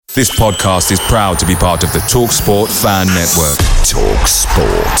This podcast is proud to be part of the TalkSport Fan Network.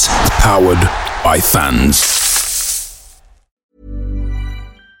 TalkSport. Powered by fans.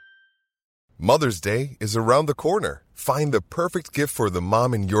 Mother's Day is around the corner. Find the perfect gift for the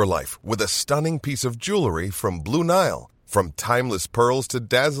mom in your life with a stunning piece of jewelry from Blue Nile. From timeless pearls to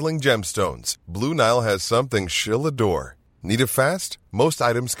dazzling gemstones, Blue Nile has something she'll adore. Need it fast? Most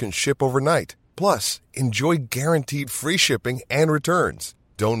items can ship overnight. Plus, enjoy guaranteed free shipping and returns.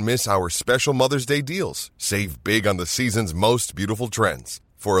 Don't miss our special Mother's Day deals. Save big on the season's most beautiful trends.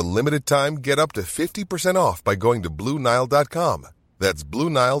 For a limited time, get up to 50% off by going to BlueNile.com. That's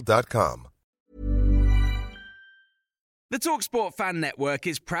BlueNile.com. The TalkSport Fan Network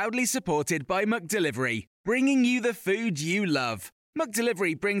is proudly supported by McDelivery, bringing you the food you love.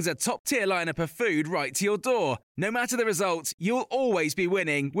 McDelivery brings a top-tier lineup of food right to your door. No matter the result, you'll always be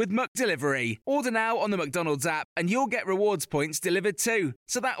winning with McDelivery. Order now on the McDonald's app and you'll get rewards points delivered too.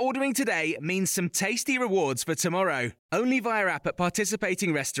 So that ordering today means some tasty rewards for tomorrow. Only via app at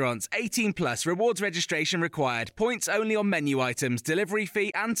participating restaurants. 18 plus. Rewards registration required. Points only on menu items. Delivery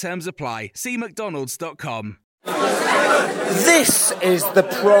fee and terms apply. See mcdonalds.com. This is the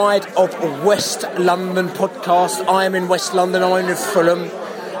Pride of West London podcast. I am in West London, I'm in Fulham,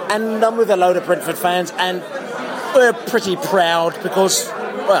 and I'm with a load of Brentford fans, and we're pretty proud because,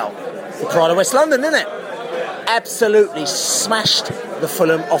 well, the Pride of West London, isn't it? Absolutely smashed the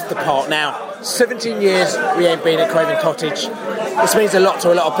Fulham off the park. Now, 17 years we ain't been at Craven Cottage. This means a lot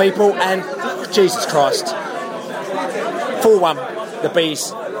to a lot of people, and Jesus Christ, 4-1, the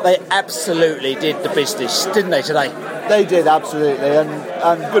Bees. They absolutely did the business, didn't they, today? They did, absolutely.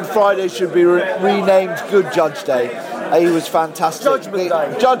 And Good Friday should be renamed Good Judge Day. He was fantastic.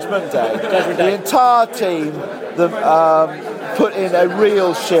 Judgment Day. The entire team put in a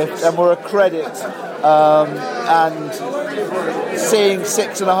real shift and were a credit. And seeing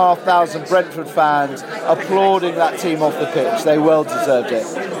 6,500 Brentford fans applauding that team off the pitch, they well deserved it.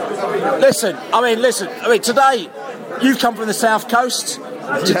 Listen, today you've come from the South Coast.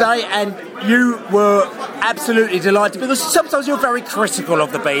 Today, and you were absolutely delighted because sometimes you're very critical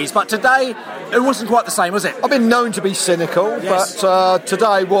of the Bees, but today it wasn't quite the same, was it? I've been known to be cynical, yes. But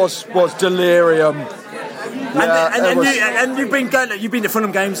today was delirium. And you've been to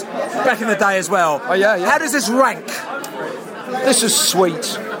Fulham games back in the day as well. Oh yeah. How does this rank? This is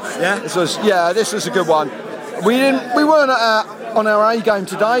sweet. Yeah. This was a good one. We weren't on our A game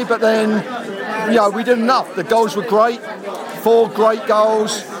today, but then we did enough. The goals were great. 4 great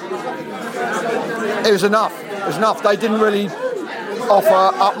goals. It was enough. They didn't really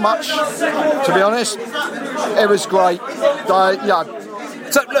offer up much, to be honest. It was great.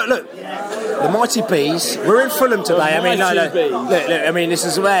 So look. The mighty Bees. We're in Fulham today. Look. This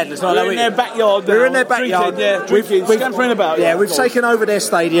is mad. We're in their backyard. We're in their backyard. Drinking, scampering about. Yeah, we've taken over their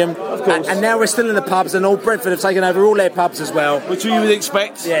stadium, of course. And now we're still in the pubs, and all Brentford have taken over all their pubs as well. Which you would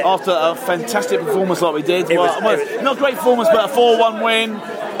expect after a fantastic performance like we did. Not a great performance, but a 4-1 win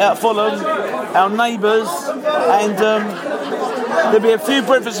at Fulham. Our neighbours, and there'll be a few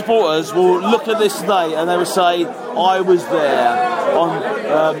Brentford supporters will look at this today and they will say, "I was there on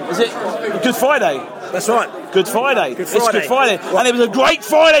is it Good Friday?" That's right. Good Friday. Good Friday. It's Good Friday. What? And it was a great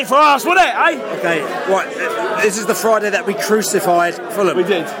Friday for us, wasn't it, eh? Okay, right. This is the Friday that we crucified Fulham. We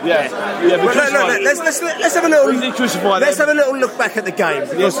did, yeah. Look, let's have a little. We did crucify them. Let's have a little look back at the game.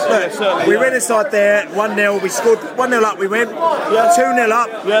 Yes, certainly. We went inside there, 1-0. We scored 1-0 up. We went 2-0 up.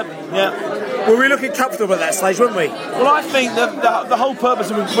 Yeah. Were we looking comfortable at that stage, weren't we? Well, I think that the whole purpose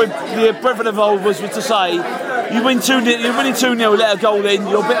of the Brentford involved was to say, you're winning 2-0, let a goal in,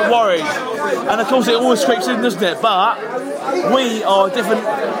 you're a bit worried. And of course it always creeps in, doesn't it? But we're a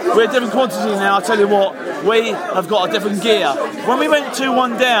different quantity now, I tell you what, we have got a different gear. When we went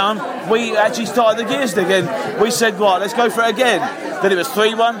 2-1 down, we actually started the gears again. We said, right, let's go for it again. Then it was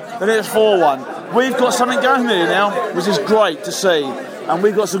 3-1, then it was 4-1. We've got something going here now, which is great to see. And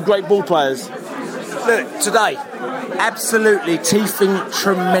we've got some great ball players. Look, today, absolutely teething,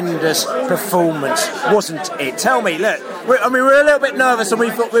 tremendous performance, wasn't it? Tell me, look, we were a little bit nervous and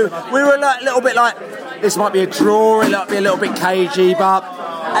we thought we were a little bit like, this might be a draw, it might be a little bit cagey, but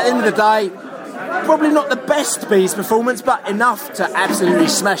at the end of the day, probably not the best Bees performance, but enough to absolutely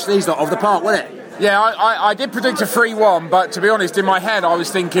smash these lot off the park, wasn't it? Yeah, I did predict a 3-1, but to be honest, in my head, I was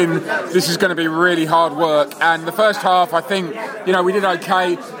thinking this is going to be really hard work. And the first half, I think, we did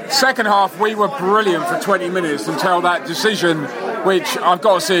okay. Second half, we were brilliant for 20 minutes until that decision which I've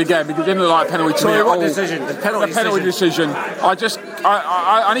got to see again because it didn't look like a penalty to me at all. Decision? The penalty decision.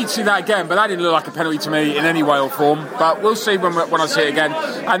 I need to see that again, but that didn't look like a penalty to me in any way or form. But we'll see when I see it again.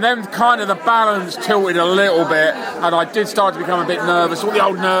 And then kind of the balance tilted a little bit, and I did start to become a bit nervous. All the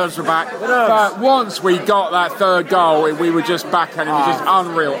old nerves were back. But once we got that third goal, we were just back, and it was just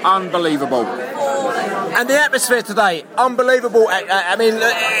unreal, unbelievable. And the atmosphere today, unbelievable. I mean,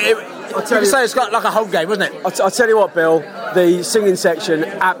 you can say it's got like a home game, wasn't it? I'll tell you what, Bill, the singing section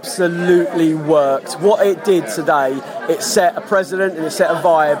absolutely worked. What it did today, it set a precedent and it set a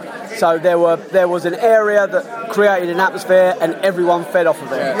vibe. So there was an area that created an atmosphere and everyone fed off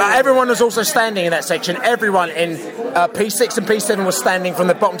of it. But everyone was also standing in that section. Everyone in P6 and P7 was standing from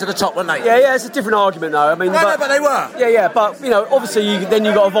the bottom to the top, weren't they? Yeah, it's a different argument though. I mean, but they were. Yeah, but obviously then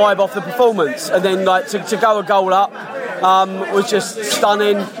you got a vibe off the performance, and then like to go a goal up was just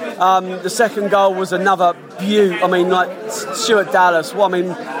stunning. The second goal was another beaut. I mean, like Stuart Dallas. Well, I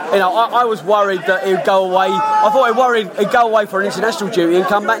mean, I was worried that he'd go away. I thought he'd go away for an international duty and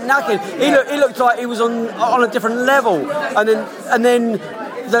come back knackered. He looked like he was on a different level. And then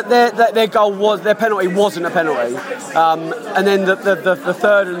their goal was, their penalty wasn't a penalty. And then the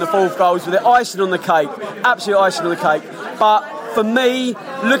third and the fourth goals were the icing on the cake, absolute icing on the cake. But for me,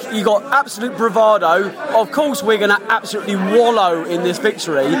 look, you got absolute bravado. Of course, we're going to absolutely wallow in this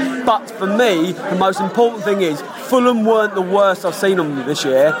victory. But for me, the most important thing is Fulham weren't the worst I've seen them this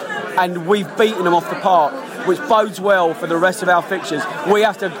year, and we've beaten them off the park, which bodes well for the rest of our fixtures. We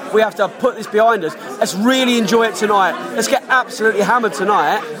have to put this behind us. Let's really enjoy it tonight. Let's get absolutely hammered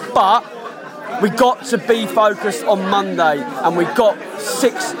tonight. But we got to be focused on Monday, and we've got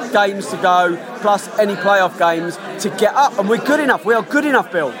 6 games to go, plus any playoff games to get up, and we're good enough. We are good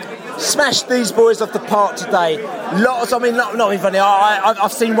enough, Bill. Smashed these boys off the park today. Lots. I mean, not even funny.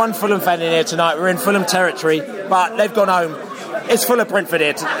 I've seen one Fulham fan in here tonight. We're in Fulham territory, but they've gone home. It's full of Brentford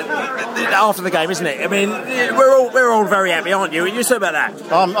here after the game, isn't it? I mean, we're all very happy, aren't you? You say about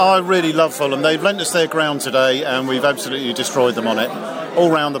that? I really love Fulham. They've lent us their ground today, and we've absolutely destroyed them on it. All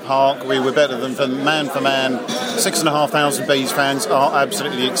round the park, we were better than man for man. 6,500 Bees fans are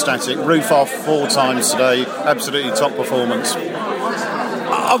absolutely ecstatic. Roof off 4 times today. Absolutely top performance.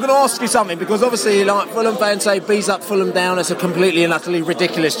 I'm going to ask you something, because obviously, like Fulham fans say, Bees up, Fulham down. It's a completely and utterly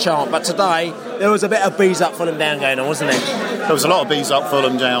ridiculous chant. But today, there was a bit of Bees up, Fulham down going on, wasn't there? There was a lot of Bees up,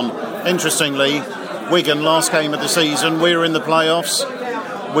 Fulham down. Interestingly, Wigan, last game of the season, we're in the playoffs.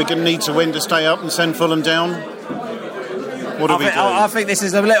 Wigan need to win to stay up and send Fulham down. What do we do? I think this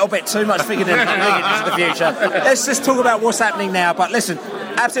is a little bit too much figured into the future. Let's just talk about what's happening now. But listen,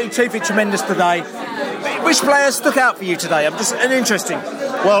 absolutely terrific, tremendous today. Which players stuck out for you today? Interesting.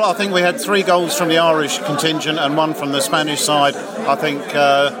 Well, I think we had 3 goals from the Irish contingent and 1 from the Spanish side. I think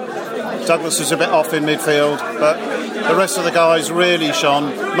Douglas was a bit off in midfield, but the rest of the guys really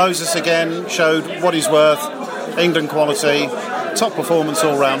shone. Moses again showed what he's worth. England quality, top performance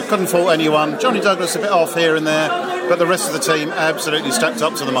all round. Couldn't fault anyone. Johnny Douglas a bit off here and there, but the rest of the team absolutely stacked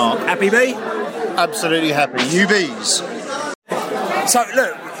up to the mark. Happy bee? Absolutely happy. You bees. So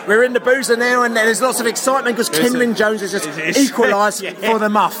look, we're in the boozer now, and there's lots of excitement because Kenwyne Jones has just equalised for the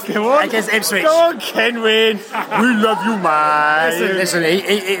Muff against Ipswich. Go on, Kenwyne. We love you, man.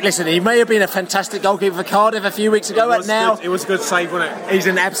 Listen, he may have been a fantastic goalkeeper for Cardiff a few weeks ago, but now it was a good save, wasn't it? He's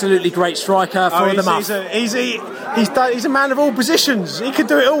an absolutely great striker for the Muff. He's a man of all positions. He can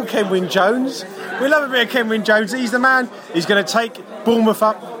do it all, Kenwyne Jones. We love a bit of Kenwyne Jones. He's the man. He's going to take Bournemouth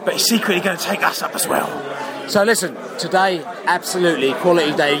up, but he's secretly going to take us up as well. So listen, today, absolutely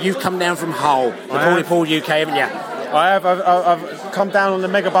quality day. You've come down from Hull, the Paul UK, haven't you? I have. I've come down on the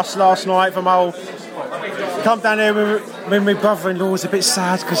megabus last night from Hull. Come down here when my brother-in-law was a bit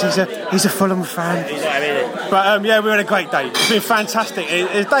sad because he's a Fulham fan. But we had a great day. It's been fantastic.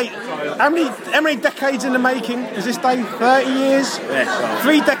 How many decades in the making is this day? 30 years? Yeah.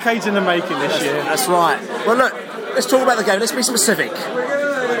 3 decades in the making this year. That's right. Well, look, let's talk about the game. Let's be specific.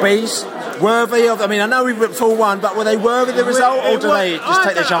 Bees, worthy of... I mean, I know we went 4-1, but were they worthy of the result, or do they just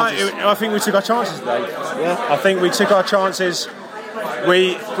take their chances? I think we took our chances today. Yeah. I think we took our chances.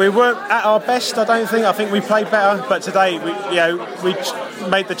 We weren't at our best, I don't think. I think we played better, but today we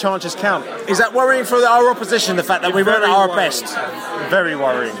made the chances count. Is that worrying for our opposition, the fact that we weren't at our best? Very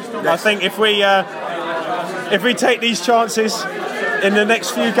worrying. Yes. I think if we take these chances in the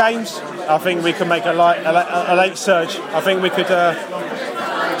next few games, I think we can make a late surge. I think we could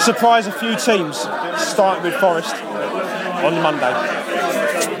surprise a few teams, starting with Forest on Monday.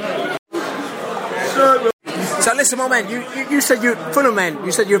 So listen, my man, you said Fulham man,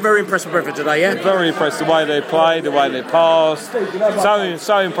 you said you were very impressed with Brentford today, yeah? Very impressed the way they played, the way they passed.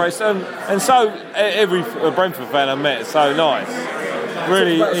 So impressed, and so every Brentford fan I met is so nice.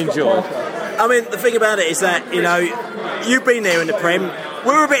 Really enjoyed. I mean, the thing about it is that, you know, you've been there in the Prem.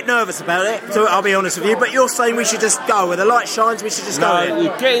 We were a bit nervous about it, so I'll be honest with you, but you're saying we should just go. Where the light shines, we should just go there. You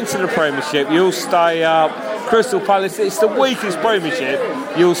get into the Premiership, you'll stay up. Crystal Palace, it's the weakest Premiership,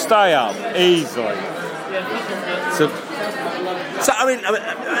 you'll stay up easily. So, I mean,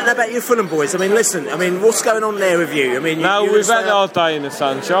 how about you Fulham boys? I mean, listen, I mean, what's going on there with you? I mean, we've had our day in the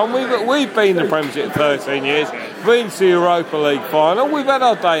sunshine. We've been in the Premiership 13 years, been to the Europa League final. We've had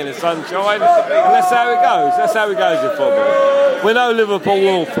our day in the sunshine, and that's how it goes. That's how it goes in football. We're no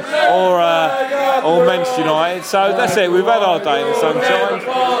Liverpool or Manchester United, so that's it. We've had our day in the sunshine.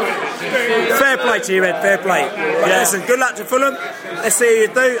 Fair play to you, Ed. Fair play. Yeah. Listen, good luck to Fulham. Let's see how you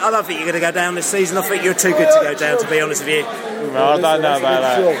do. I don't think you're going to go down this season. I think you're too good to go down, to be honest with you. No, I don't know about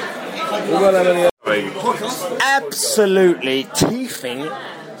that. Absolutely teething.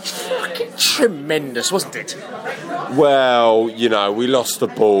 Fucking tremendous, wasn't it? Well, you know, we lost the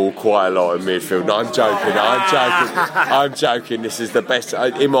ball quite a lot in midfield. No, I'm joking. This is the best,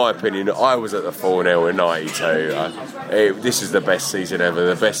 in my opinion. I was at the 4-0 in '92. This is the best season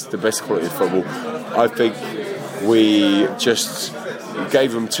ever. The best quality of football. I think we just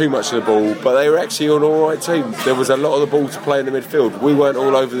gave them too much of the ball, but they were actually an alright team. There was a lot of the ball to play in the midfield. We weren't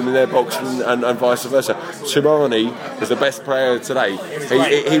all over them in their box and vice versa. Toumani was the best player today.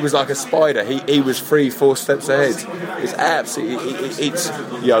 He was like a spider. He was 3-4 steps ahead. It's absolutely,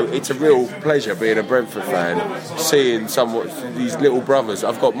 it's a real pleasure being a Brentford fan, seeing these little brothers.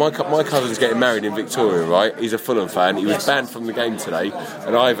 I've got my cousin's getting married in Victoria, right? He's a Fulham fan. He was banned from the game today,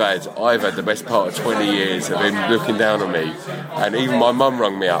 and I've had the best part of 20 years of him looking down on me, and even my mum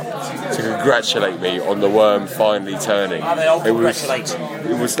rang me up to congratulate me on the worm finally turning. They all congratulate.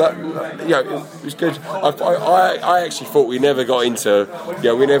 It was good. I actually thought we never got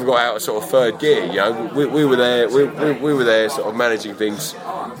out of sort of third gear. You know, we were there. We were there, sort of managing things,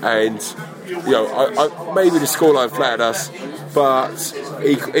 and maybe the scoreline flattered us, but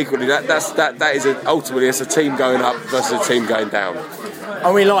equally that is ultimately it's a team going up versus a team going down.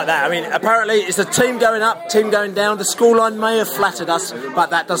 And we like that. I mean, apparently it's a team going up, team going down. The scoreline may have flattered us,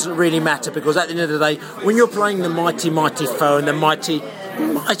 but that doesn't really matter, because at the end of the day, when you're playing the mighty foe and the mighty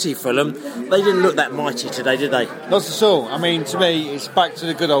Fulham, they didn't look that mighty today, did they? Not at all. I mean, to me, it's back to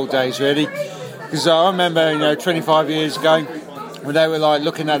the good old days, really. Because I remember, 25 years ago, when they were like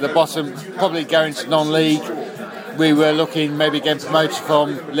looking at the bottom, probably going to non-league. We were looking maybe getting promoted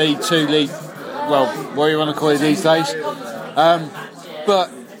from League 2, what do you want to call it these days?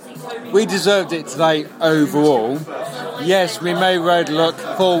 But we deserved it today overall. Yes, we may road look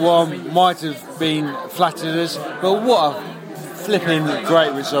 4-1 might have been flattered us, but what a flipping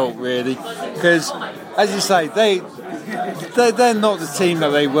great result, really. Because, as you say, they're not the team that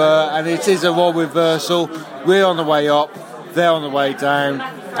they were, and it is a role reversal. We're on the way up, they're on the way down,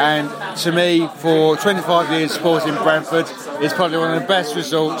 and to me, for 25 years supporting Brentford, it's probably one of the best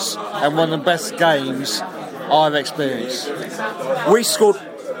results and one of the best games I've experienced. We scored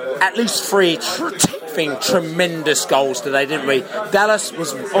at least 3 tremendous goals today, didn't we? Dallas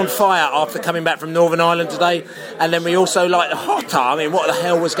was on fire after coming back from Northern Ireland today, and then we also liked Jota. I mean, what the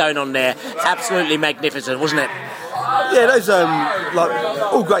hell was going on there? Absolutely magnificent, wasn't it? Yeah, those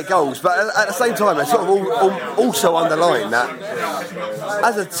all great goals, but at the same time, they sort of also underline that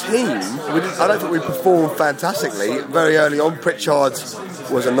as a team, I don't think we performed fantastically. Very early on, Pritchard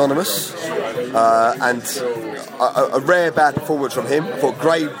was anonymous, and a rare bad performance from him. I thought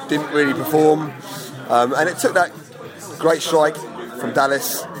Gray didn't really perform, and it took that great strike from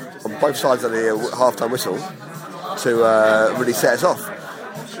Dallas on both sides of the half-time whistle to really set us off.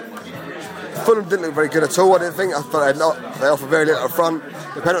 Fulham didn't look very good at all, I didn't think. I thought they offered very little up front.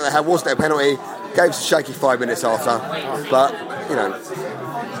 The penalty they had wasn't a penalty. Gave us a shaky 5 minutes after. But,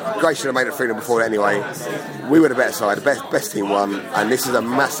 Gray should have made it 3-0 before anyway. We were the better side, the best team won, and this is a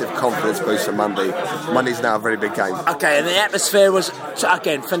massive confidence boost for Monday. Monday's now a very big game. Okay, and the atmosphere was,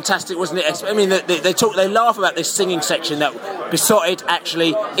 again, fantastic, wasn't it? I mean, they laugh about this singing section that Besotted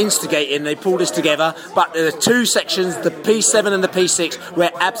actually instigating. They pulled us together, but the 2 sections, the P7 and the P6,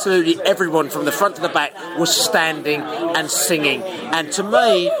 where absolutely everyone from the front to the back was standing and singing. And to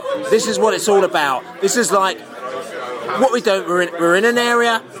me, this is what it's all about. This is like what we do. We're in an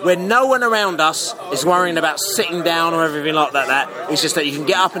area where no one around us is worrying about sitting down or everything like that. It's just that you can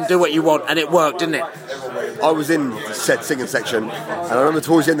get up and do what you want, and it worked, didn't it? I was in said singing section, and I remember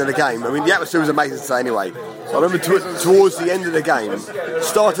towards the end of the game, I mean, the atmosphere was amazing today anyway. So I remember towards the end of the game,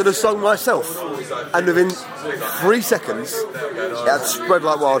 started a song myself, and within 3 seconds, it had spread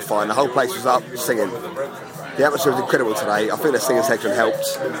like wildfire, and the whole place was up singing. The atmosphere was incredible today. I think the singing section helped.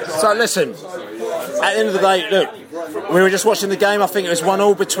 So listen, at the end of the day, look, we were just watching the game. I think it was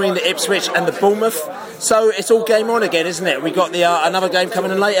 1-1 between the Ipswich and the Bournemouth. So it's all game on again, isn't it? We got the another game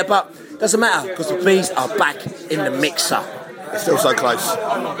coming in later, but doesn't matter because the Bees are back in the mixer. It's still so close.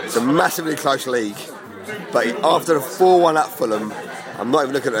 It's a massively close league. But after the 4-1 at Fulham, I'm not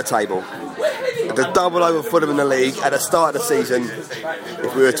even looking at the table. The double over Fulham in the league at the start of the season,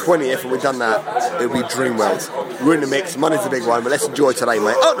 if we were 20th and we'd done that, it would be dream world. We're in the mix, money's the big one, but let's enjoy today,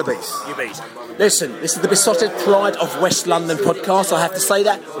 mate. Up the Bees! You Bees. Listen, this is the Besotted Pride of West London podcast. I have to say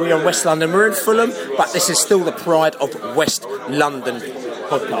that. We're in West London, we're in Fulham, but this is still the Pride of West London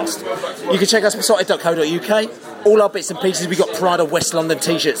podcast. You can check us at besotted.co.uk. All our bits and pieces, we've got Pride of West London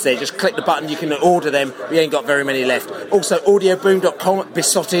t-shirts there. Just click the button, you can order them. We ain't got very many left. Also, audioboom.com,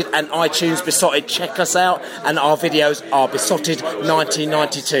 Besotted, and iTunes, Besotted. Check us out. And our videos are Besotted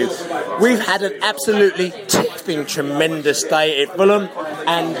 1992. We've had an absolutely tipping tremendous day at Fulham,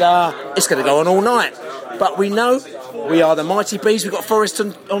 and it's going to go on all night. But we know we are the mighty Bees. We've got Forest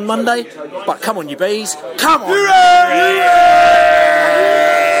on Monday. But come on, you Bees. Come on!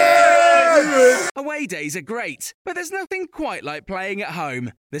 Away days are great, but there's nothing quite like playing at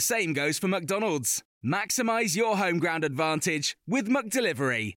home. The same goes for McDonald's. Maximise your home ground advantage with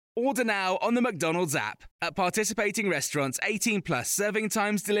McDelivery. Order now on the McDonald's app. At participating restaurants, 18 plus, serving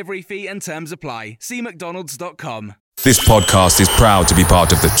times, delivery fee and terms apply. See mcdonalds.com. This podcast is proud to be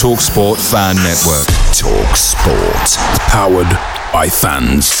part of the TalkSport Fan Network. TalkSport. Powered by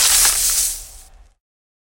fans.